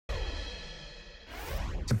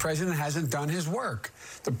The president hasn't done his work.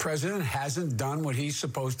 The president hasn't done what he's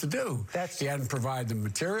supposed to do. He hadn't provided the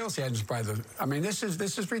materials. He hadn't provided the. I mean, this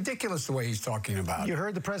is ridiculous the way he's talking about it. You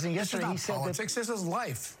heard the president yesterday. This is not politics. This is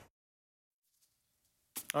life.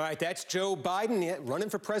 All right, that's Joe Biden running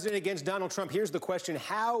for president against Donald Trump. Here's the question.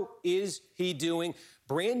 How is he doing?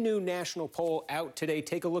 Brand new national poll out today.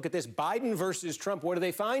 Take a look at this. Biden versus Trump. What do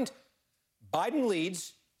they find? Biden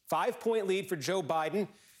leads, 5-point lead for Joe Biden.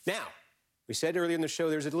 Now, we said earlier in the show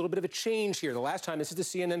there's a little bit of a change here. The last time, this is the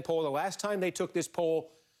CNN poll, the last time they took this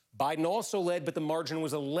poll, Biden also led, but the margin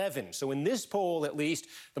was 11. So in this poll, at least,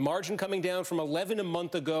 the margin coming down from 11 a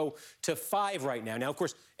month ago to 5 right now. Now, of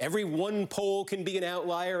course, every one poll can be an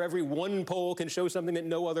outlier. Every one poll can show something that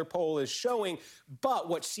no other poll is showing. But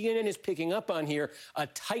what CNN is picking up on here, a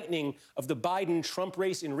tightening of the Biden-Trump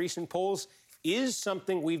race in recent polls, is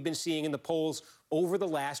something we've been seeing in the polls over the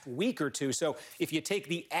last week or two. So if you take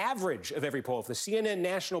the average of every poll, if the CNN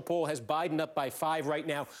national poll has Biden up by 5 right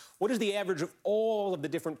now, what is the average of all of the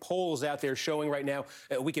different polls out there showing right now?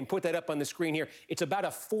 We can put that up on the screen here. It's about a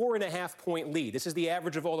 4.5-point lead. This is the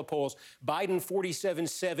average of all the polls. Biden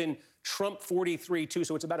 47.7, Trump 43.2.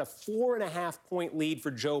 So it's about a 4.5-point lead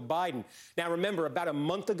for Joe Biden. Now, remember, about a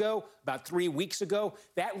month ago, about 3 weeks ago,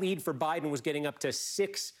 that lead for Biden was getting up to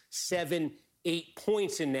 6, 7, 8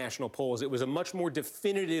 points in national polls. It was a much more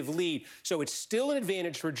definitive lead. So it's still an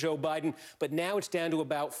advantage for Joe Biden, but now it's down to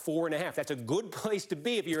about 4.5. That's a good place to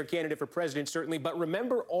be if you're a candidate for president, certainly. But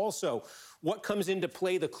remember also what comes into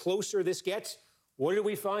play the closer this gets. What did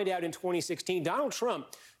we find out in 2016? Donald Trump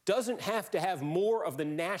doesn't have to have more of the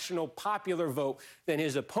national popular vote than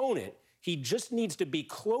his opponent. He just needs to be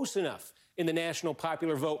close enough in the national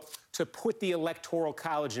popular vote to put the Electoral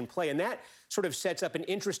College in play. And that sort of sets up an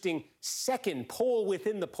interesting second poll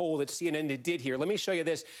within the poll that CNN did here. Let me show you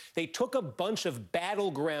this. They took a bunch of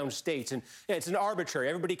battleground states, and it's an arbitrary.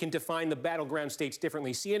 Everybody can define the battleground states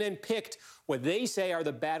differently. CNN picked what they say are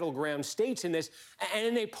the battleground states in this, and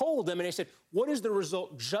then they polled them, and they said, what is the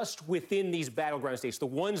result just within these battleground states, the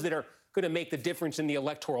ones that are going to make the difference in the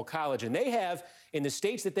Electoral College? And they have, in the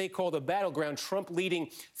states that they call the battleground, Trump leading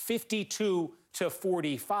 52 to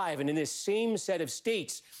 45. And in this same set of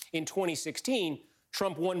states in 2016,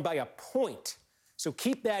 Trump won by a point. So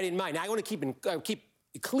keep that in mind. Now, I want to keep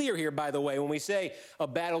it clear here, by the way, when we say a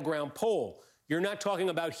battleground poll, you're not talking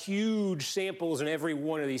about huge samples in every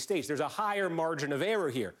one of these states. There's a higher margin of error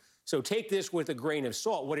here. So take this with a grain of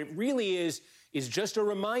salt. What it really is just a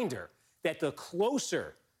reminder that the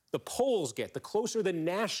closer the polls get, the closer the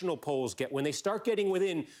national polls get, when they start getting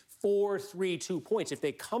within 4, 3, 2 points, if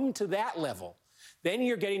they come to that level, then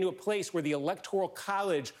you're getting to a place where the Electoral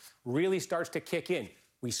College really starts to kick in.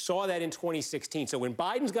 We saw that in 2016. So when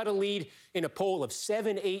Biden's got a lead in a poll of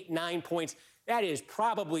 7, 8, 9 points, that is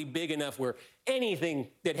probably big enough where anything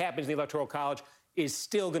that happens in the Electoral College is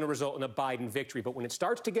still going to result in a Biden victory. But when it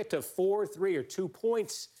starts to get to 4, 3, or 2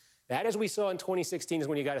 points, that, as we saw in 2016, is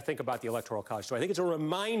when you got to think about the Electoral College. So I think it's a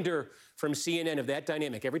reminder from CNN of that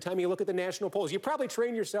dynamic. Every time you look at the national polls, you probably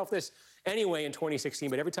trained yourself this anyway in 2016,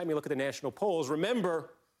 but every time you look at the national polls,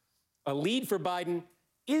 remember, a lead for Biden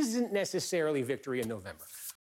isn't necessarily victory in November.